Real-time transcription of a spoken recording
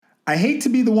I hate to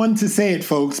be the one to say it,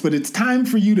 folks, but it's time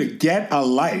for you to get a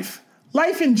life.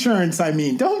 Life insurance, I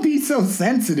mean. Don't be so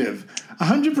sensitive.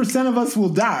 100% of us will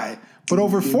die, but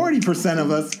over 40%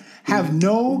 of us have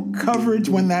no coverage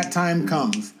when that time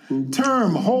comes.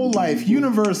 Term, whole life,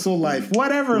 universal life,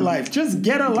 whatever life, just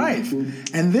get a life.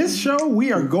 And this show,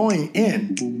 we are going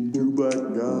in.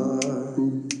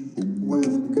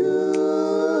 With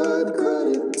good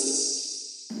credit.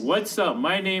 What's up?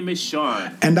 My name is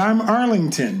Sean. And I'm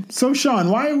Arlington. So, Sean,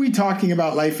 why are we talking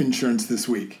about life insurance this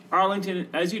week? Arlington,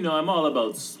 as you know, I'm all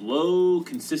about slow,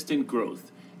 consistent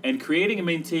growth and creating and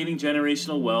maintaining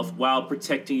generational wealth while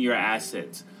protecting your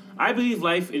assets. I believe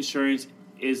life insurance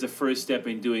is the first step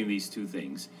in doing these two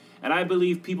things. And I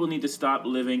believe people need to stop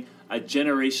living a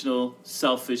generational,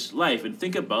 selfish life and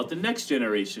think about the next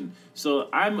generation. So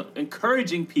I'm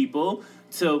encouraging people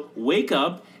to wake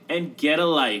up and get a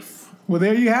life. Well,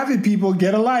 there you have it, people.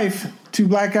 Get a life. Two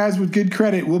black guys with good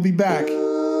credit. We'll be back.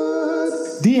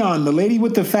 Dion, the lady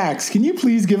with the facts, can you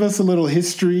please give us a little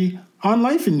history on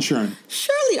life insurance?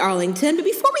 Surely, Arlington. But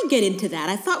before we get into that,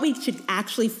 I thought we should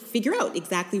actually figure out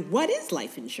exactly what is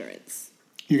life insurance.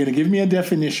 You're going to give me a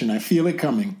definition. I feel it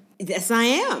coming. Yes, I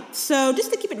am. So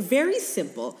just to keep it very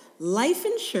simple, life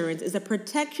insurance is a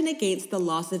protection against the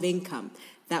loss of income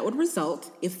that would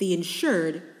result if the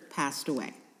insured passed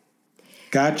away.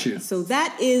 Gotcha. So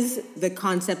that is the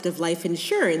concept of life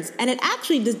insurance, and it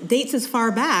actually dates as far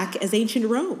back as ancient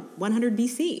Rome, 100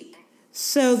 BC.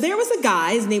 So there was a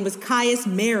guy, his name was Caius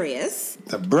Marius.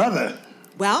 The brother.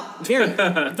 Well,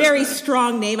 very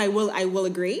strong name, I will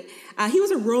agree. He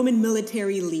was a Roman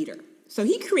military leader. So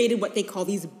he created what they call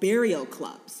these burial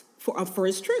clubs for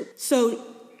his troops. So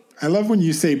I love when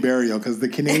you say burial because the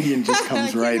Canadian just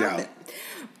comes right out.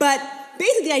 But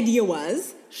basically the idea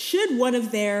was, should one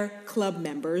of their club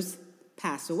members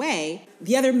pass away,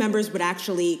 the other members would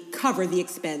actually cover the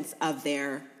expense of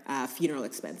their funeral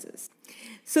expenses.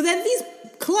 So then these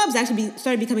clubs actually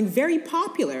started becoming very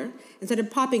popular and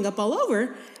started popping up all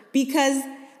over because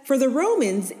for the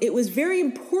Romans, it was very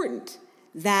important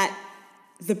that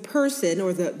the person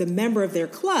or the member of their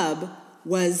club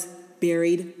was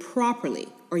buried properly,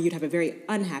 or you'd have a very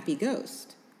unhappy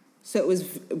ghost. So it was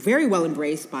very well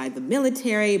embraced by the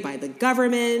military, by the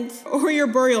government, or your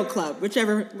burial club,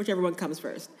 whichever one comes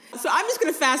first. So I'm just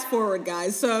going to fast forward,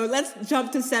 guys. So let's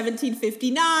jump to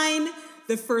 1759.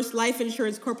 The first life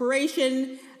insurance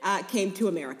corporation came to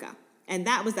America. And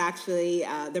that was actually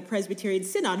the Presbyterian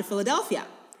Synod of Philadelphia.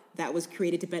 That was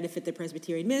created to benefit the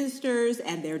Presbyterian ministers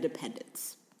and their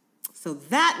dependents. So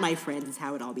that, my friends, is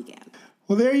how it all began.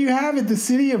 Well, there you have it. The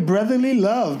city of brotherly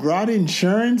love brought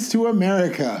insurance to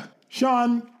America.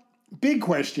 Sean, big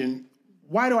question.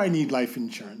 Why do I need life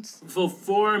insurance? So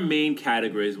 4 main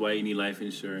categories why you need life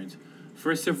insurance.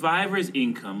 For a survivor's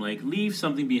income, like leave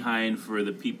something behind for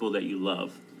the people that you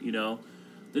love, you know.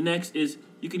 The next is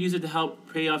you can use it to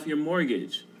help pay off your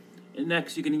mortgage. And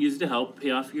next, you can use it to help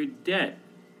pay off your debt.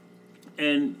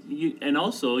 And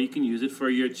also you can use it for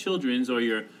your children's or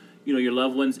your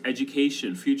loved one's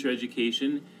education, future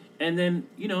education. And then,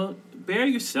 bear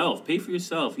yourself, pay for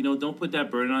yourself. Don't put that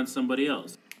burden on somebody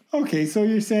else. Okay, so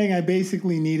you're saying I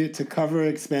basically need it to cover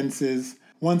expenses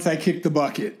once I kick the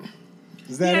bucket.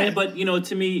 Is that it? Yeah, but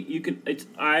to me,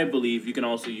 I believe you can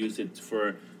also use it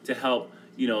to help,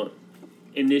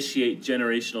 initiate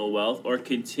generational wealth or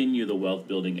continue the wealth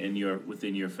building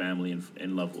within your family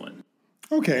and loved one.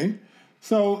 Okay,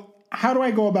 so how do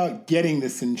I go about getting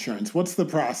this insurance? What's the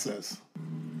process?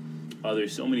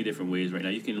 There's so many different ways right now.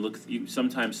 You can look.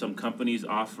 Sometimes some companies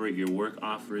offer it. Your work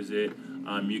offers it.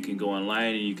 You can go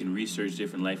online and you can research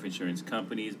different life insurance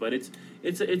companies. But it's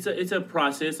a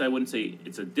process. I wouldn't say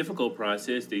it's a difficult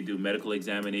process. They do medical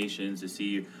examinations to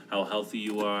see how healthy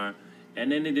you are,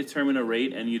 and then they determine a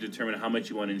rate, and you determine how much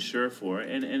you want to insure for,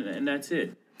 and that's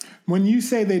it. When you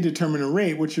say they determine a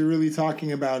rate, what you're really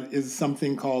talking about is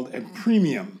something called a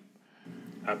premium.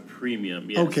 A premium,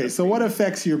 yes. Okay, so what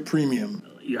affects your premium?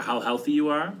 How healthy you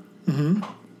are. Mm-hmm.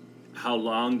 How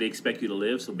long they expect you to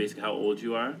live, so basically how old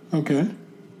you are. Okay.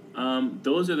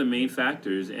 Those are the main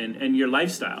factors, and your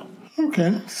lifestyle.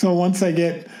 Okay, so once I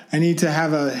need to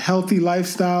have a healthy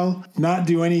lifestyle, not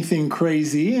do anything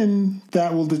crazy, and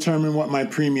that will determine what my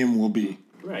premium will be.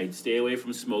 Right, stay away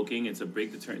from smoking. It's a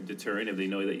big deterrent. If they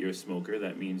know that you're a smoker,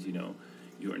 that means,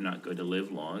 you are not going to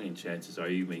live long, and chances are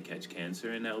you may catch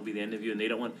cancer, and that will be the end of you. And they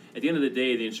don't want, at the end of the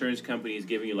day, the insurance company is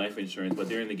giving you life insurance, but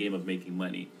they're in the game of making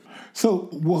money. So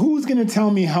who's going to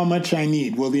tell me how much I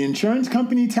need? Will the insurance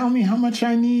company tell me how much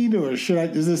I need, or is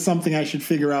this something I should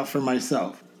figure out for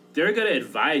myself? they're going to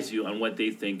advise you on what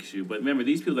they think should. But remember,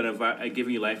 these people that are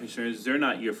giving you life insurance, they're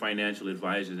not your financial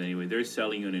advisors anyway. They're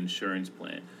selling you an insurance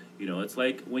plan. You know, it's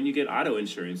like when you get auto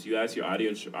insurance, you ask your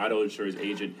auto insurance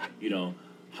agent, you know,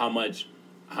 how much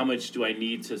do I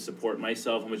need to support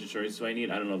myself? How much insurance do I need?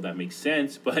 I don't know if that makes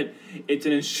sense, but it's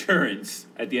an insurance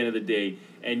at the end of the day,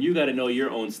 and you got to know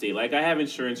your own state. Like, I have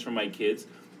insurance for my kids.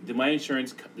 Does my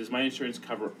insurance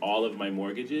cover all of my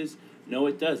mortgages? No,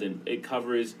 it doesn't. It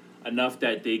covers enough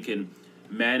that they can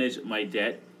manage my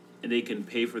debt and they can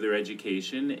pay for their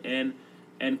education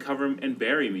and cover and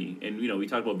bury me. And, you know, we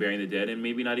talk about burying the dead and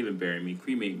maybe not even bury me,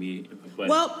 cremate me. But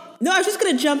well, no, I was just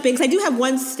going to jump in because I do have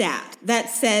one stat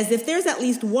that says if there's at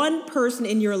least one person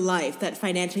in your life that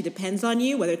financially depends on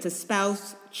you, whether it's a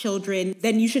spouse, children,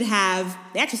 then you should have,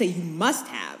 they actually say you must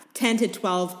have 10 to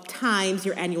 12 times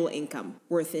your annual income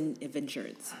worth of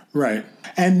insurance. Right.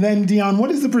 And then, Dion,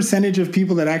 what is the percentage of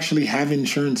people that actually have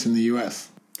insurance in the U.S.?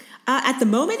 At the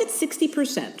moment, it's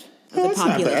 60%. Of the that's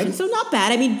population. not bad. So not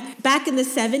bad. I mean, back in the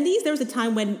 70s, there was a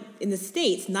time when in the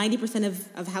States, 90%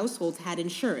 of households had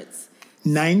insurance.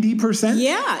 90%?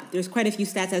 Yeah. There's quite a few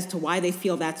stats as to why they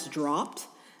feel that's dropped.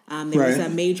 There was a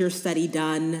major study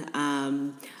done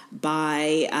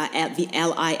by at the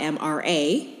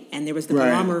LIMRA, and there was the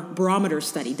barometer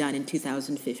study done in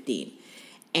 2015.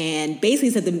 And basically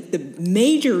said the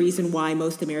major reason why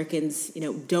most Americans, you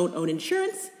know, don't own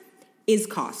insurance is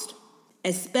cost.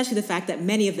 Especially the fact that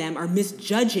many of them are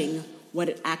misjudging what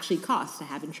it actually costs to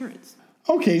have insurance.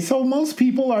 Okay, so most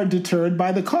people are deterred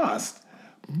by the cost.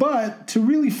 But to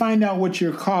really find out what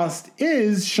your cost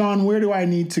is, Sean, where do I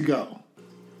need to go?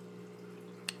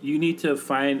 you need to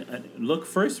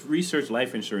research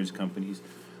life insurance companies.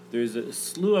 There's a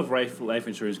slew of life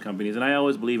insurance companies, and I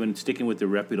always believe in sticking with the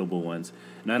reputable ones.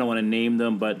 And I don't want to name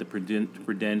them, but the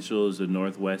Prudentials, the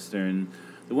Northwestern,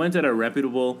 the ones that are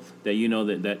reputable, that you know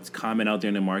that's common out there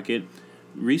in the market,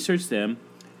 research them.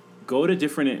 Go to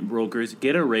different brokers,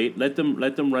 get a rate, let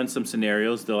them run some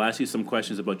scenarios. They'll ask you some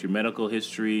questions about your medical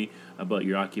history, about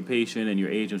your occupation and your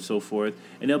age and so forth,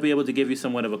 and they'll be able to give you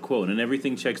somewhat of a quote. And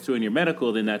everything checks through in your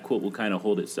medical, then that quote will kind of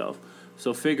hold itself.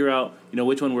 So figure out,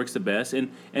 which one works the best.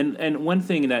 And one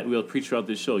thing that we'll preach throughout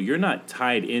this show, you're not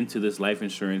tied into this life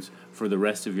insurance for the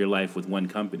rest of your life with one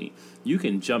company. You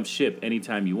can jump ship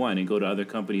anytime you want and go to other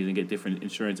companies and get different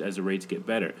insurance as the rates get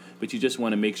better. But you just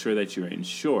want to make sure that you're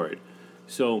insured.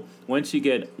 So once you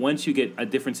get a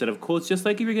different set of quotes, just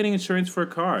like if you're getting insurance for a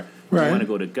car, right. You want to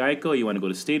go to Geico, you want to go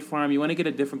to State Farm, you want to get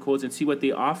a different quotes and see what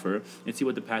they offer and see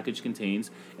what the package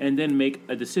contains, and then make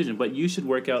a decision. But you should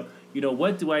work out,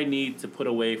 what do I need to put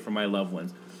away for my loved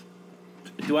ones?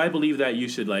 Do I believe that you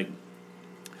should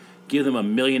give them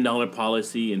 $1 million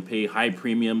policy and pay high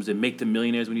premiums and make them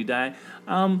millionaires when you die?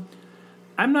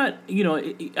 I'm not,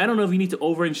 I don't know if you need to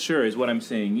overinsure is what I'm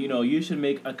saying. You should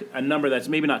make a number that's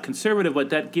maybe not conservative,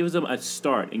 but that gives them a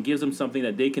start and gives them something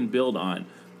that they can build on,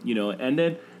 and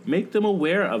then make them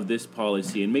aware of this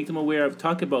policy and make them aware of,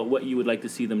 talk about what you would like to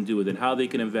see them do with it, how they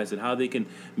can invest it, how they can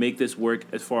make this work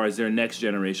as far as their next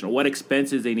generation, or what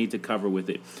expenses they need to cover with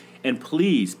it. And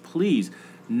please,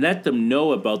 let them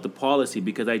know about the policy,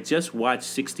 because I just watched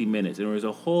 60 Minutes and there was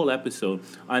a whole episode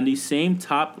on these same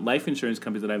top life insurance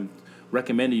companies that I've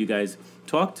recommended you guys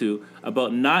talk to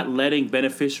about not letting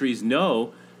beneficiaries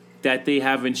know that they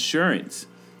have insurance.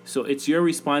 So it's your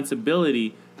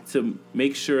responsibility to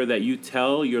make sure that you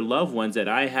tell your loved ones that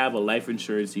I have a life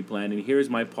insurance plan and here's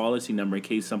my policy number in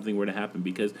case something were to happen,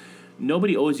 because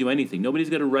nobody owes you anything. Nobody's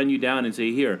going to run you down and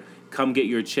say, here, come get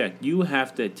your check. You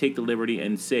have to take the liberty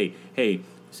and say, hey,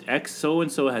 X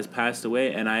so-and-so has passed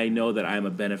away and I know that I'm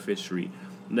a beneficiary.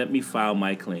 Let me file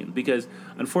my claim. Because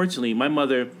unfortunately, my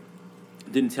mother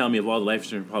didn't tell me of all the life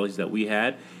insurance policies that we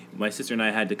had. My sister and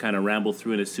I had to kind of ramble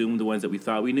through and assume the ones that we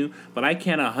thought we knew. But I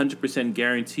can't 100%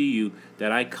 guarantee you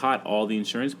that I caught all the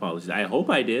insurance policies. I hope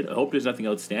I did. I hope there's nothing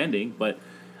outstanding, but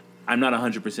I'm not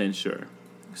 100% sure.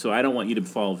 So I don't want you to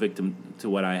fall victim to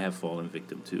what I have fallen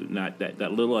victim to. Not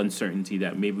that little uncertainty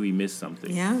that maybe we missed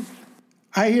something. Yeah.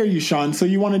 I hear you, Sean. So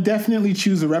you want to definitely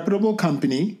choose a reputable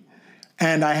company.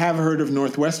 And I have heard of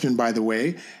Northwestern, by the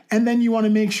way. And then you want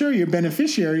to make sure your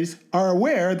beneficiaries are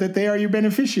aware that they are your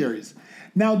beneficiaries.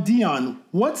 Now, Dion,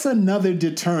 what's another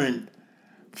deterrent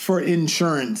for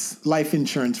insurance, life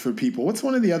insurance for people? What's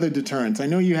one of the other deterrents? I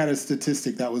know you had a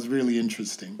statistic that was really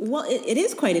interesting. Well, it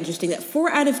is quite interesting that 4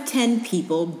 out of 10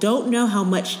 people don't know how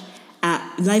much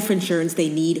life insurance they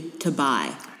need to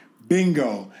buy.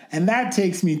 Bingo. And that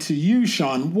takes me to you,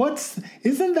 Sean.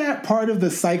 Isn't that part of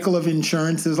the cycle of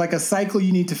insurance? There's like a cycle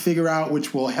you need to figure out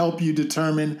which will help you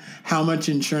determine how much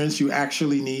insurance you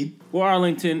actually need? Well,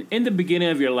 Arlington, in the beginning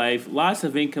of your life, loss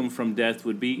of income from death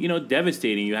would be,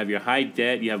 devastating. You have your high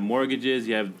debt, you have mortgages,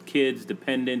 you have kids,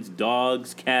 dependents,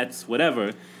 dogs, cats,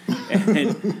 whatever.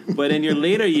 But in your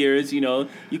later years, you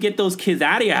get those kids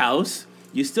out of your house.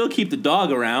 You still keep the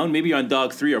dog around. Maybe you're on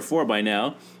dog 3 or 4 by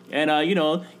now. And, you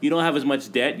don't have as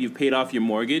much debt. You've paid off your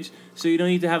mortgage. So you don't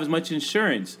need to have as much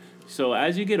insurance. So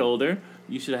as you get older,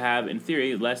 you should have, in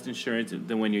theory, less insurance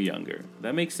than when you're younger.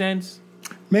 That makes sense?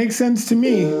 Makes sense to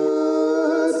me.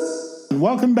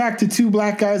 Welcome back to Two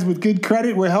Black Guys with Good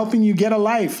Credit. We're helping you get a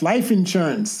life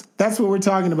insurance. That's what we're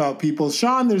talking about, people.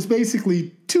 Sean, there's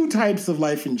basically 2 types of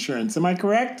life insurance. Am I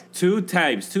correct? 2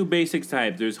 types, 2 basic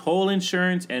types. There's whole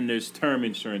insurance and there's term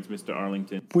insurance, Mr.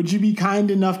 Arlington. Would you be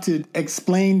kind enough to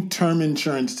explain term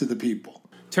insurance to the people?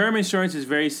 Term insurance is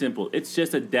very simple. It's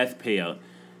just a death payout.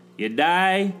 You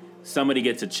die, somebody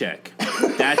gets a check.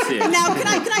 That's it. Now, can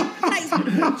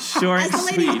I short and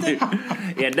sweet.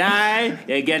 You die,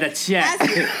 you get a check.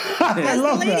 As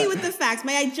the lady with the facts,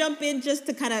 may I jump in just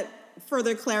to kind of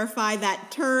further clarify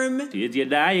that term? You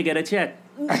die, you get a check.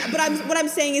 But what I'm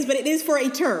saying is, it is for a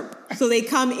term. So they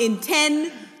come in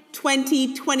 10,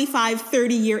 20, 25,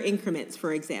 30-year increments,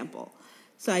 for example.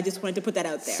 So I just wanted to put that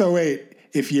out there. So wait,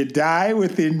 if you die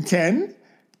within 10,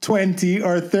 20,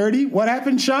 or 30, what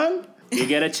happens, Sean? You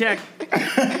get a check.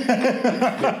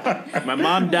 My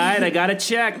mom died. I got a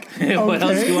check. What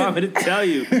else do you want me to tell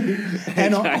you?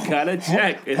 I got a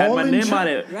check. It had my name on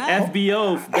it. Right.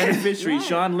 FBO, beneficiary, right.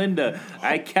 Sean Linda.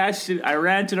 I cashed it. I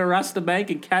ran to the Rasta Bank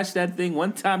and cashed that thing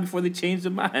one time before they changed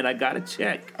their mind. I got a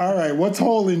check. All right. What's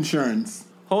whole insurance?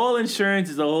 Whole insurance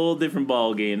is a whole different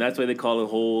ball game. That's why they call it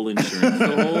whole insurance.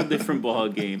 It's a whole different ball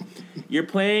game. You're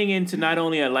playing into not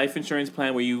only a life insurance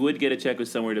plan where you would get a check with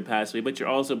somewhere to pass away, but you're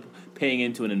also paying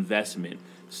into an investment.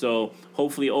 So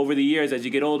hopefully over the years, as you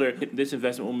get older, this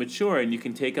investment will mature and you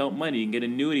can take out money. You can get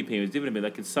annuity payments, dividend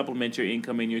payments that can supplement your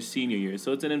income in your senior years.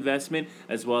 So it's an investment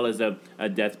as well as a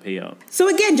death payout.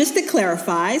 So again, just to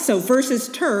clarify, so versus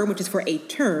term, which is for a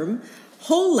term,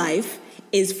 whole life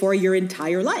is for your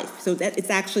entire life. So that it's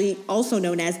actually also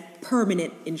known as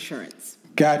permanent insurance.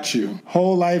 Got you.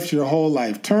 Whole life's your whole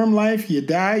life. Term life, you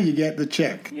die, you get the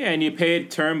check. Yeah, and you pay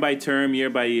it term by term, year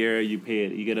by year. You pay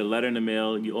it. You get a letter in the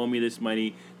mail. You owe me this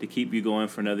money to keep you going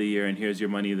for another year, and here's your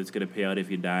money that's going to pay out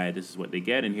if you die. This is what they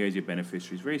get, and here's your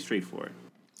beneficiaries. Very straightforward.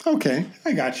 Okay,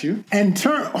 I got you. And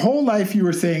whole life, you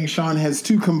were saying, Sean, has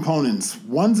 2 components.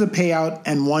 One's a payout,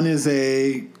 and one is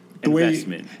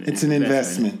investment. It's an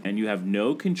investment. And you have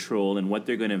no control in what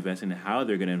they're going to invest in and how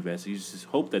they're going to invest. You just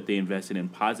hope that they invest in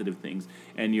positive things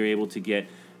and you're able to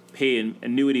pay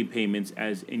annuity payments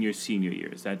as in your senior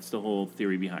years. That's the whole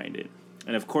theory behind it.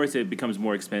 And of course, it becomes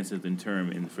more expensive than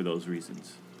term for those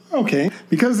reasons. Okay.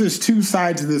 Because there's 2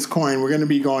 sides of this coin, we're going to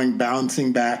be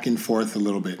bouncing back and forth a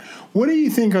little bit. What do you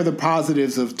think are the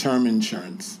positives of term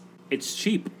insurance? It's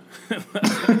cheap.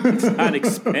 It's not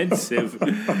expensive.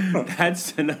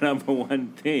 That's the number one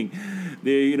thing.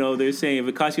 They're saying if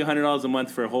it costs you $100 a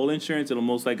month for whole insurance, it'll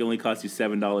most likely only cost you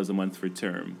 $7 a month for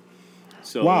term.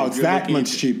 So wow, it's that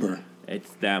much cheaper. It's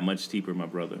that much cheaper, my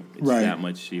brother. It's right. that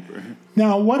much cheaper.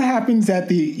 Now, what happens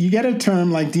you get a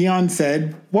term like Dion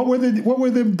said? What were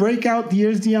the breakout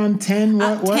years, Dion? 10?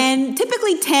 What? 10,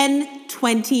 typically 10,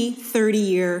 20,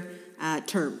 30-year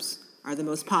terms are the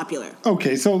most popular.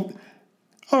 Okay, so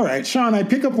all right, Sean, I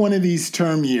pick up one of these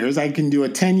term years. I can do a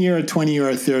 10-year, a 20-year,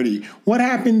 or a 30. What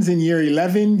happens in year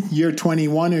 11, year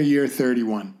 21, or year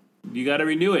 31? You got to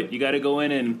renew it. You got to go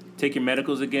in and take your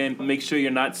medicals again. Make sure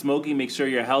you're not smoking. Make sure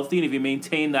you're healthy. And if you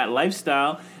maintain that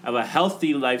lifestyle of a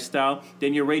healthy lifestyle,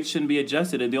 then your rate shouldn't be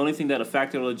adjusted. And the only thing that a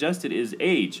factor will adjust it is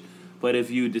age. But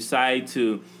if you decide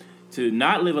to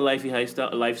not live a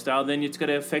lifestyle, then it's going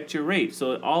to affect your rate.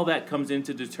 So all that comes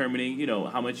into determining,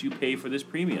 how much you pay for this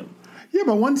premium. Yeah,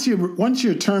 but once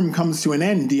your term comes to an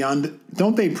end, Dion,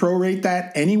 don't they prorate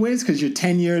that anyways? Because you're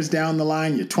 10 years down the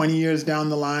line, you're 20 years down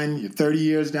the line, you're 30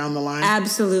 years down the line.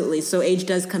 Absolutely. So age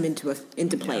does come into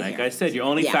play. Yeah, like I said, your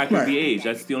only factor would be age.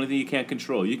 That's the only thing you can't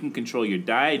control. You can control your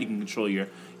diet. You can control your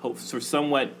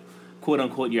somewhat, quote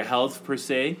unquote, your health per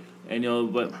se. And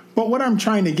but what I'm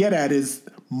trying to get at is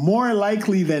more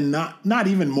likely than not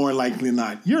even more likely than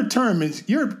not, your term is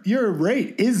your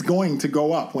rate is going to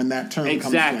go up when that term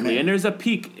comes to an end. And there's a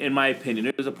peak, in my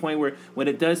opinion. There's a point where when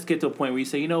it does get to a point where you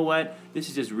say, you know what, this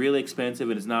is just really expensive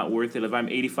and it's not worth it. If I'm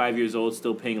 85 years old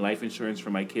still paying life insurance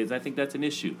for my kids, I think that's an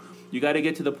issue. You got to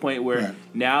get to the point where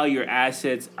now your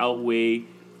assets outweigh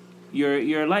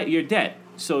your debt.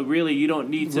 So really, you don't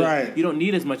need to. Right. You don't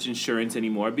need as much insurance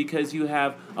anymore because you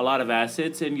have a lot of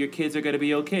assets and your kids are going to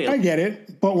be okay. I get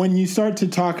it. But when you start to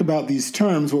talk about these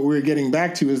terms, what we're getting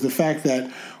back to is the fact that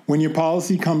when your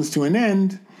policy comes to an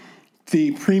end,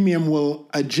 the premium will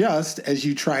adjust as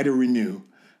you try to renew.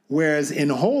 Whereas in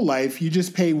whole life, you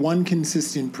just pay one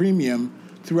consistent premium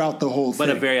throughout the whole thing.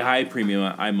 But a very high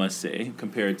premium, I must say,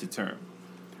 compared to term.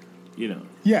 You know.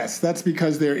 Yes, that's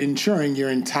because they're insuring your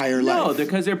entire life. No,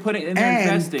 because they're putting and they're And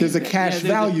investing. there's a cash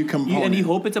value component. And you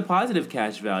hope it's a positive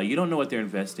cash value. You don't know what they're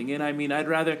investing in. I mean, I'd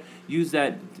rather use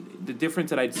that, the difference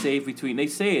that I'd save between, they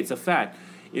say it's a fact.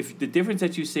 If the difference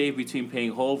that you save between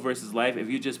paying whole versus life, if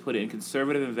you just put it in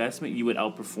conservative investment, you would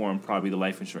outperform probably the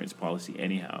life insurance policy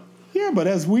anyhow. Yeah, but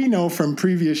as we know from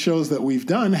previous shows that we've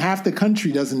done, half the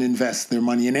country doesn't invest their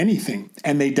money in anything.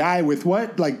 And they die with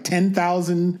what? Like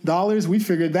 $10,000? We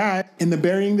figured that in the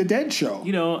Burying the Dead show.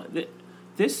 You know,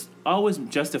 this always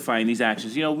justifying these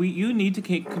actions. You know, you need to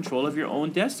take control of your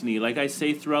own destiny. Like I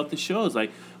say throughout the shows,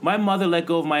 like my mother let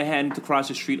go of my hand to cross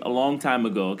the street a long time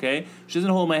ago. Okay, she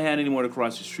doesn't hold my hand anymore to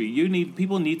cross the street.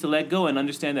 People need to let go and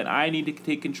understand that I need to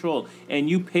take control. And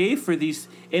you pay for these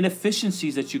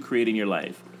inefficiencies that you create in your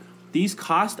life. These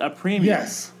cost a premium.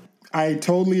 Yes, I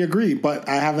totally agree. But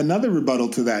I have another rebuttal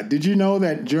to that. Did you know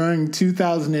that during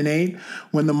 2008,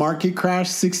 when the market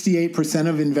crashed, 68%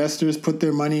 of investors put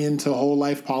their money into whole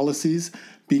life policies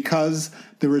because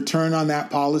the return on that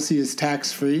policy is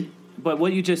tax-free? But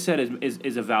what you just said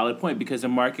is a valid point because the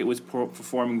market was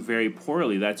performing very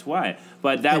poorly. That's why.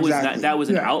 But that was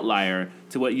an outlier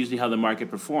to what usually how the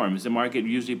market performs. The market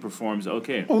usually performs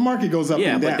okay. Well, the market goes up and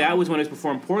down. Yeah, but that was when it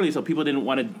performed poorly, so people didn't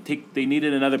want to take. They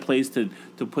needed another place to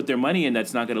put their money in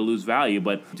that's not going to lose value.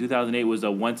 But 2008 was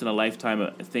a once in a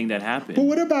lifetime thing that happened. But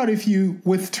what about if you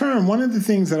with term? One of the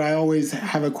things that I always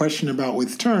have a question about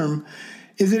with term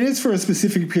is it is for a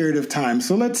specific period of time.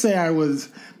 So let's say I was.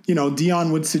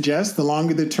 Dion would suggest the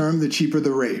longer the term, the cheaper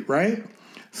the rate, right?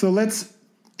 So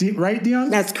right, Dion?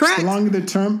 That's correct. The longer the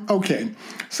term? Okay.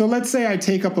 So let's say I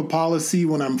take up a policy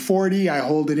when I'm 40, I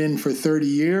hold it in for 30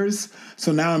 years.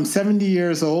 So now I'm 70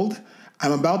 years old.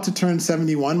 I'm about to turn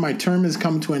 71. My term has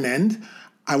come to an end.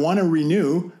 I want to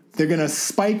renew. They're going to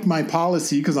spike my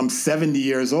policy because I'm 70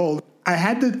 years old. I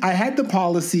had the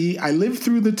policy. I lived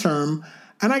through the term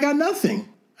and I got nothing.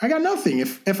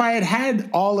 If I had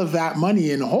all of that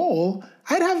money in whole,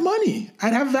 I'd have money.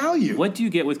 I'd have value. What do you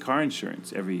get with car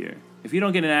insurance every year? If you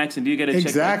don't get an accident, do you get a check?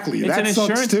 Exactly. It's that an sucks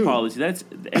insurance too. policy. It's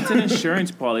an insurance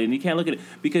policy, and you can't look at it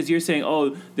because you're saying,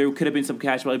 oh, there could have been some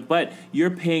cash value, but you're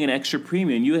paying an extra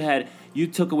premium. You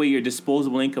took away your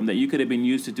disposable income that you could have been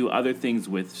used to do other things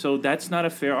with. So that's not a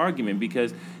fair argument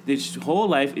because this whole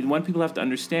life, what people have to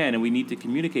understand, and we need to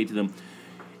communicate to them.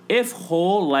 If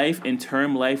whole life and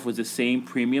term life was the same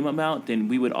premium amount, then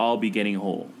we would all be getting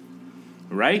whole,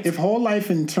 right? If whole life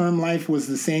and term life was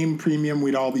the same premium,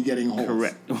 we'd all be getting whole.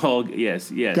 Correct. Well, yes.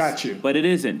 Got you. But it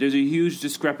isn't. There's a huge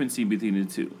discrepancy between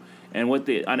the two. And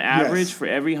on average, Yes. for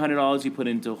every $100 you put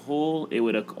into whole, it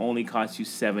would only cost you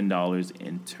 $7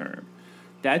 in term.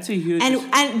 That's a huge...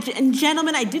 And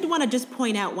gentlemen, I did want to just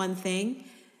point out one thing.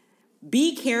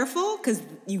 Be careful, because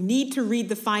you need to read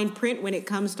the fine print when it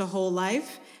comes to whole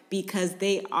life, because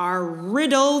they are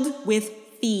riddled with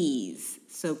fees.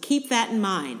 So keep that in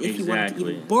mind. If you want to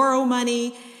even borrow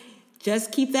money,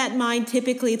 just keep that in mind.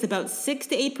 Typically, it's about 6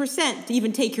 to 8% to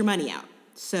even take your money out.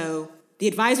 So the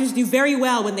advisors do very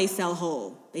well when they sell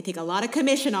whole. They take a lot of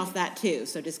commission off that too.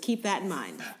 So just keep that in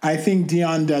mind. I think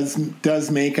Dion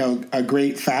does make a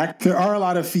great fact. There are a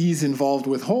lot of fees involved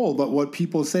with whole, but what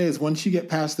people say is once you get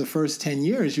past the first 10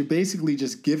 years, you're basically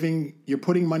just you're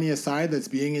putting money aside that's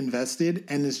being invested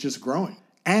and it's just growing.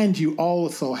 And you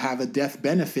also have a death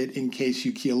benefit in case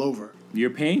you keel over.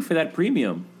 You're paying for that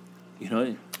premium,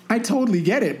 I totally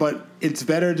get it, but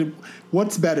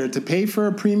what's better, to pay for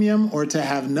a premium or to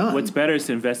have none? What's better is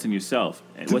to invest in yourself.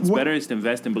 What's better is to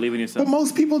invest and believe in yourself. But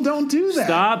most people don't do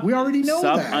that. We already know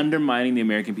that. Stop undermining the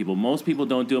American people. Most people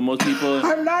don't do it. Most people...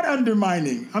 I'm not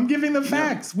undermining. I'm giving the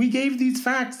facts. We gave these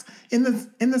facts in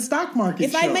the stock market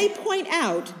If show. I may point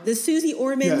out, the Susie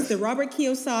Ormans, Yes. the Robert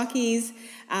Kiyosakis,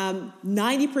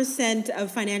 90%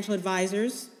 of financial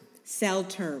advisors sell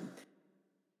term.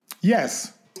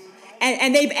 Yes.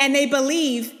 And they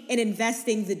believe in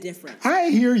investing the difference. I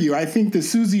hear you. I think the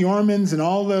Susie Ormans and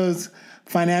all those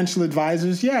financial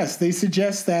advisors, yes, they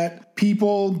suggest that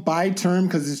people buy term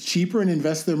because it's cheaper and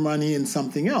invest their money in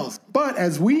something else. But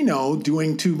as we know,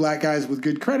 doing Two Black Guys with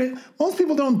Good Credit, most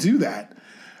people don't do that.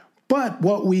 But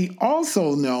what we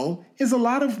also know is a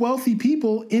lot of wealthy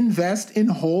people invest in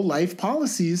whole life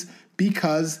policies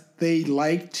because they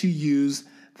like to use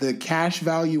the cash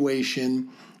valuation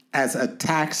as a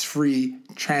tax-free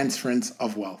transference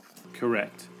of wealth.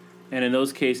 Correct. And in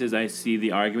those cases, I see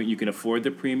the argument you can afford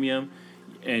the premium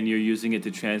and you're using it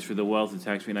to transfer the wealth to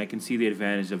tax-free, and I can see the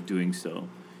advantage of doing so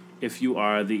if you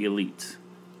are the elite.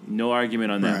 No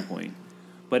argument on that point.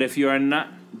 But if you are not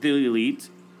the elite,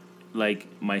 like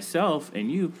myself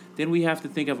and you, then we have to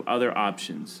think of other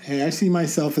options. Hey, I see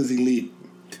myself as elite.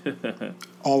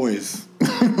 Always.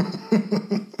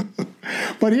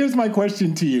 But here's my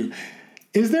question to you.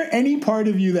 Is there any part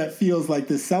of you that feels like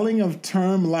the selling of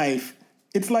term life,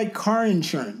 it's like car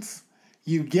insurance?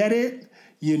 You get it,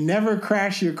 you never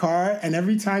crash your car, and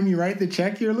every time you write the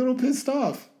check, you're a little pissed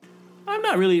off. I'm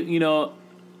not really,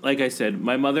 like I said,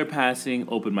 my mother passing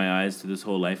opened my eyes to this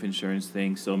whole life insurance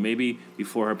thing. So maybe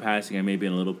before her passing, I may have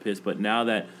been a little pissed. But now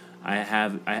that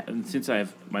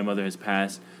my mother has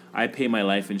passed, I pay my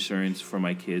life insurance for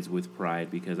my kids with pride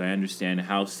because I understand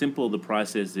how simple the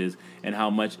process is and how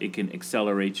much it can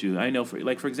accelerate you. I know, for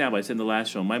example, I said in the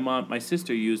last show, my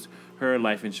sister used her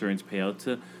life insurance payout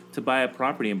to buy a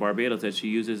property in Barbados that she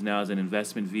uses now as an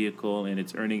investment vehicle, and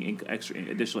it's earning extra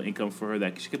additional income for her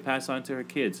that she could pass on to her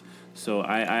kids. So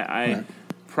I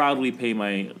proudly pay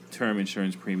my term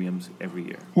insurance premiums every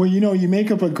year. Well, you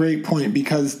make up a great point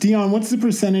because, Dion, what's the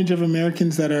percentage of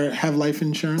Americans that have life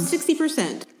insurance?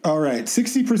 60%. All right,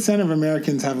 60% of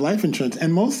Americans have life insurance,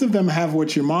 and most of them have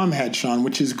what your mom had, Sean,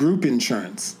 which is group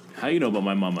insurance. How you know about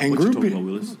my mama? And what you talking about,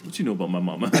 Willis? What you know about my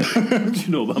mama? What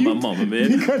you know about my mama,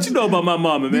 man? What you know about my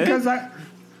mama, man? Because I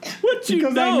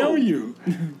know you.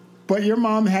 But your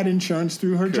mom had insurance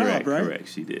through her job, right? Correct,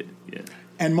 she did, yeah.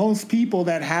 And most people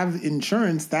that have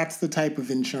insurance, that's the type of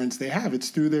insurance they have. It's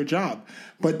through their job.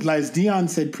 But as Dion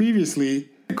said previously,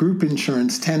 group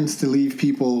insurance tends to leave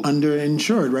people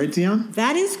underinsured, right, Dion?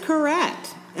 That is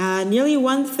correct. Nearly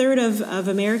 1/3 of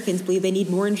Americans believe they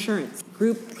need more insurance.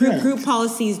 Group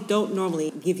policies don't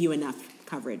normally give you enough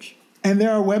coverage. And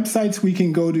there are websites we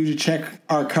can go to check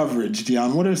our coverage,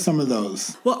 Dion. What are some of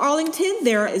those? Well, Arlington,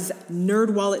 there is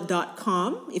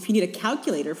nerdwallet.com. If you need a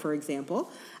calculator, for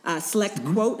example. Select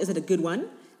Quote is a good one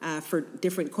for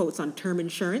different quotes on term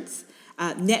insurance.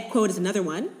 NetQuote is another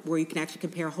one where you can actually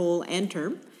compare whole and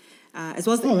term. As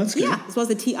well as that's good. Yeah, as well as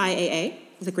the TIAA.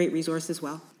 It's a great resource as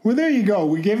well. Well, there you go.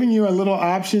 We're giving you a little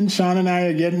option. Sean and I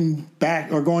are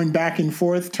going back and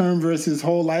forth, term versus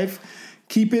whole life.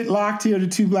 Keep it locked here to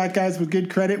Two Black Guys with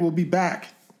Good Credit. We'll be back.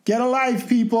 Get a life,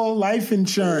 people. Life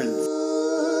insurance.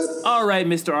 All right,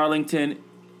 Mr. Arlington.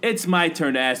 It's my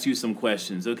turn to ask you some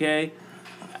questions, okay?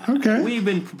 Okay. We've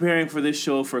been preparing for this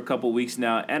show for a couple weeks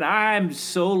now, and I'm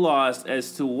so lost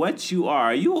as to what you are.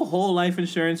 Are you a whole life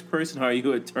insurance person, or are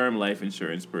you a term life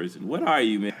insurance person? What are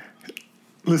you, man?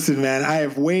 Listen, man, I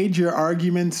have weighed your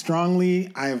argument strongly.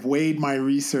 I have weighed my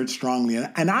research strongly.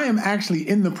 And I am actually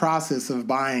in the process of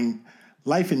buying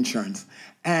life insurance.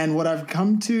 And what I've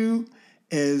come to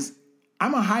is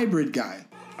I'm a hybrid guy.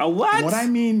 A what? And what I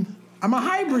mean, I'm a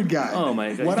hybrid guy. Oh,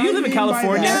 my God. Do you live in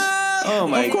California? Oh,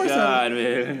 my God,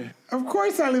 man. Of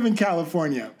course I live in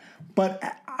California. But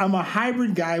I'm a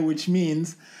hybrid guy, which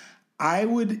means I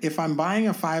would, if I'm buying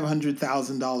a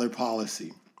 $500,000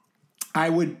 policy, I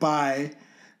would buy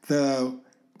the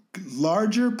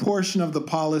larger portion of the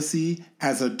policy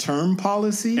as a term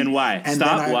policy. And why? And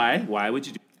why? Why would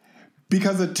you do?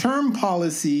 Because a term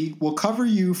policy will cover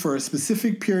you for a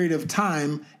specific period of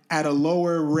time at a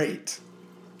lower rate.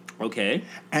 Okay.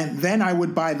 And then I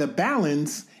would buy the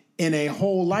balance in a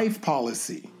whole life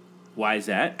policy. Why is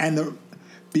that?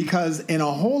 Because in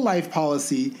a whole life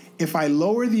policy, if I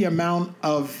lower the amount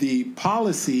of the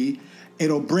policy,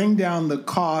 it'll bring down the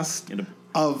cost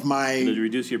of my... It'll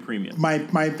reduce your premium.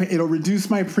 It'll reduce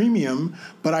my premium,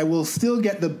 but I will still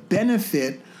get the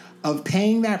benefit of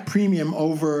paying that premium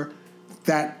over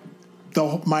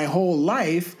my whole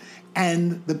life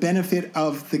and the benefit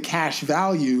of the cash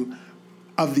value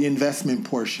of the investment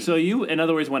portion. So you, in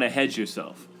other words, want to hedge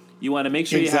yourself. You want to make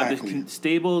sure you have this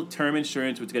stable term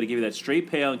insurance, which is going to give you that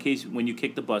straight payout in case when you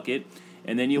kick the bucket.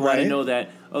 And then you want to know that,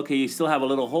 okay, you still have a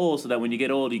little hole so that when you get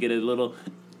old, you get a little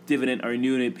dividend or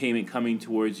annuity payment coming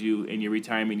towards you in your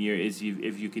retirement year if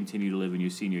you continue to live in your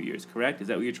senior years, correct? Is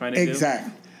that what you're trying to do?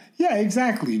 Exactly. Yeah,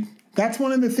 exactly. That's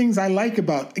one of the things I like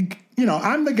about,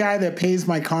 I'm the guy that pays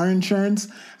my car insurance.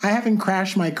 I haven't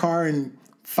crashed my car in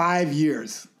 5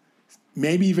 years,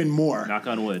 maybe even more. Knock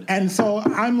on wood. And so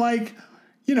I'm like,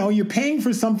 you're paying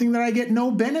for something that I get no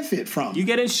benefit from. You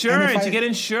get insurance. You get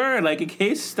insured, like in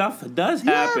case stuff does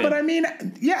happen. Yeah, but I mean,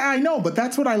 I know, but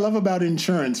that's what I love about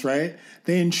insurance, right?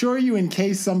 They insure you in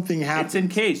case something happens. It's in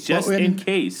case, just in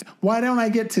case. Why don't I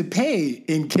get to pay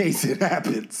in case it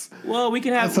happens? Well, we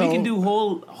can do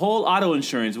whole auto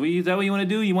insurance. Is that what you want to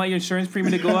do? You want your insurance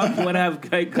premium to go up? You want to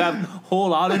have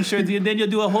whole auto insurance? And then you'll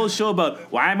do a whole show about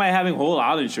why am I having whole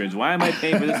auto insurance? Why am I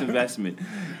paying for this investment?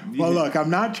 Well, look, I'm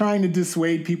not trying to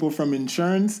dissuade people from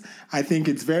insurance. I think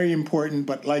it's very important,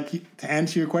 but to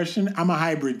answer your question, I'm a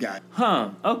hybrid guy.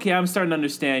 Okay, I'm starting to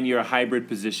understand your hybrid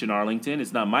position, Arlington.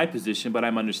 It's not my position, but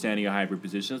I'm understanding your hybrid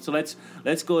position. So let's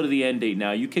go to the end date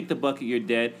now. You kick the bucket, you're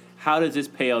dead. How does this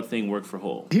payout thing work for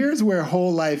whole? Here's where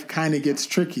whole life kind of gets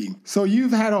tricky. So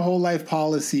you've had a whole life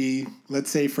policy, let's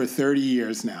say for 30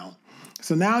 years now.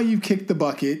 So now you've kicked the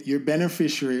bucket. Your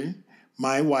beneficiary,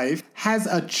 my wife, has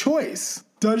a choice.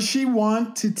 Does she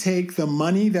want to take the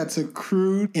money that's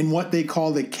accrued in what they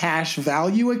call the cash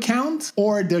value account,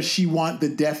 or does she want the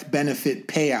death benefit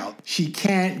payout? She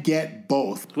can't get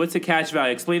both. What's the cash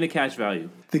value? Explain the cash value.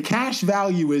 The cash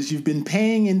value is you've been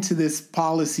paying into this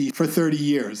policy for 30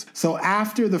 years. So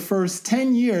after the first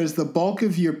 10 years, the bulk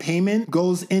of your payment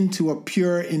goes into a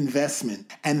pure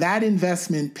investment. And that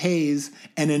investment pays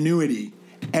an annuity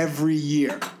every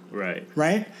year.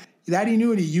 Right? That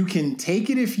annuity, you can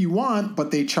take it if you want, but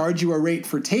they charge you a rate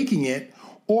for taking it,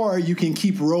 or you can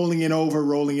keep rolling it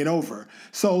over.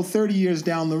 So 30 years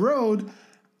down the road,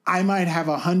 I might have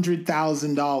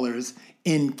 $100,000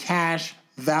 in cash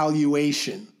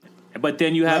valuation. But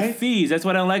then you have fees. That's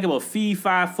what I don't like about fee,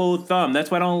 fi, fo, thumb. That's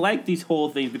why I don't like these whole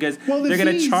things, because they're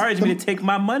going to charge me to take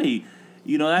my money.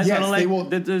 That's what I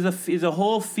don't like. There's a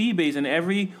whole fee base, and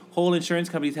every whole insurance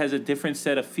company has a different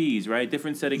set of fees, right?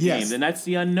 Different set of games, and that's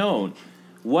the unknown.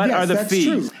 What are the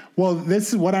fees? True. Well, this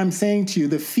is what I'm saying to you.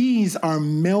 The fees are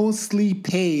mostly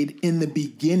paid in the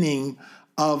beginning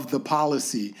of the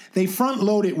policy. They front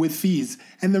load it with fees.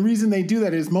 And the reason they do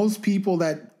that is most people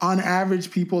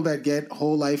that get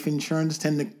whole life insurance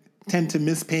tend to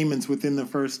miss payments within the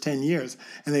first 10 years,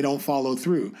 and they don't follow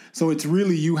through. So it's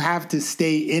really, you have to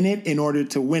stay in it in order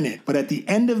to win it. But at the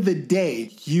end of the day,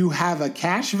 you have a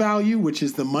cash value, which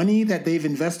is the money that they've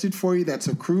invested for you that's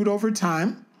accrued over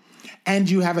time, and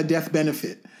you have a death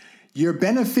benefit. Your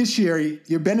beneficiary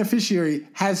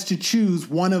has to choose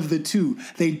one of the two.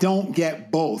 They don't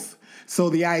get both. So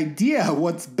the idea,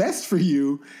 what's best for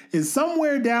you, is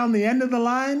somewhere down the end of the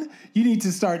line, you need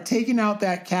to start taking out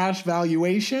that cash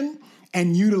valuation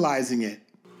and utilizing it.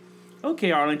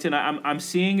 Okay, Arlington, I'm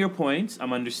seeing your points.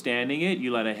 I'm understanding it.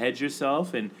 You let to hedge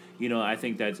yourself, and I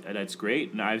think that's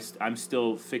great. And I'm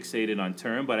still fixated on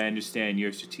term, but I understand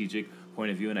your strategic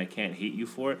point of view, and I can't hate you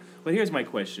for it. But here's my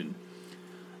question.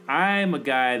 I'm a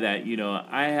guy that,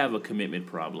 I have a commitment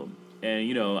problem.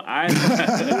 And,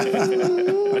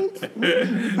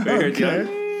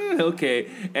 okay.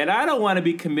 And I don't want to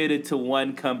be committed to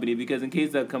one company, because in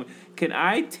case that company, can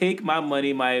I take my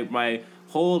money, my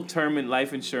whole term in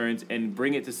life insurance, and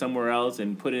bring it to somewhere else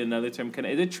and put it in another term?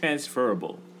 Is it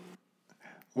transferable?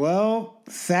 Well,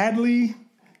 sadly,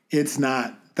 it's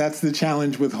not. That's the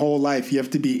challenge with whole life. You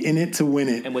have to be in it to win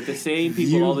it. And with the same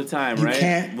people all the time, right?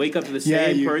 Can't wake up to the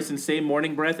same person, same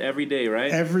morning breath every day, right?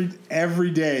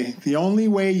 Every day. The only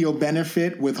way you'll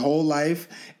benefit with whole life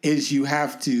is you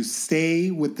have to stay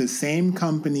with the same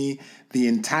company the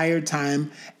entire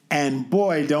time. And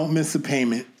boy, don't miss a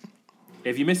payment.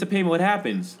 If you miss a payment, what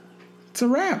happens? It's a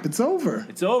wrap. It's over.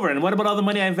 It's over. And what about all the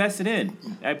money I invested in?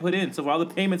 I put in. So all the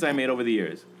payments I made over the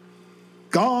years?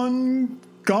 Gone.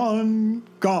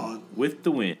 With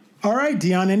the wind. All right,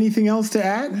 Dion, anything else to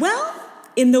add? Well,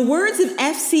 in the words of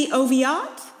F.C.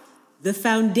 Oviatt, the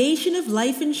foundation of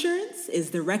life insurance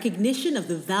is the recognition of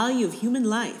the value of human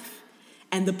life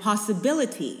and the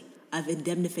possibility of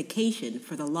indemnification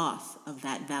for the loss of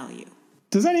that value.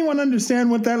 Does anyone understand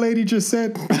what that lady just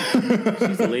said?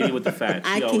 She's the lady with the facts.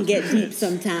 I can get deep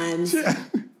sometimes.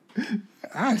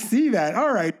 I see that.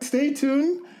 All right, stay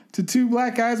tuned to Two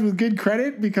Black Guys with Good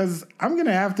Credit, because I'm going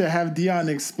to have Dion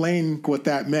explain what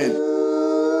that meant.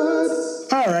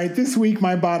 All right, this week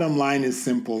my bottom line is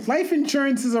simple. Life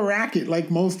insurance is a racket like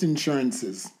most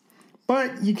insurances.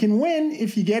 But you can win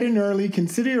if you get in early,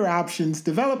 consider your options,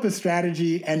 develop a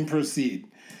strategy, and proceed.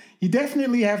 You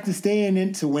definitely have to stay in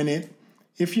it to win it.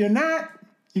 If you're not,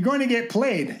 you're going to get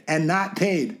played and not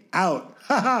paid out.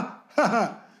 Ha ha ha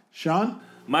ha. Sean?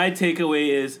 My takeaway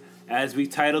is, as we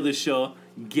title the show,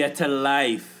 get a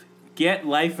life. Get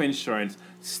life insurance.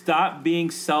 Stop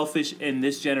being selfish in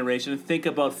this generation. Think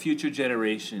about future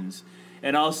generations.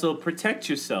 And also protect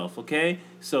yourself, okay?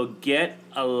 So get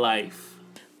a life.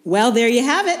 Well, there you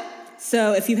have it.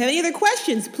 So if you have any other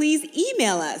questions, please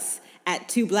email us at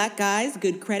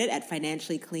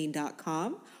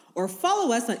twoblackguysgoodcredit@financiallyclean.com or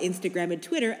follow us on Instagram and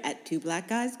Twitter at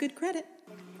twoblackguysgoodcredit.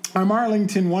 I'm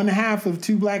Arlington, one half of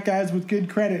Two Black Guys with Good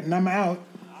Credit, and I'm out.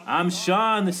 I'm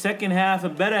Sean, the second half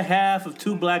and better half of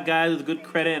Two Black Guys with Good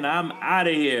Credit, and I'm out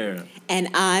of here. And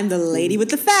I'm the lady with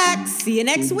the facts. See you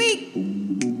next week.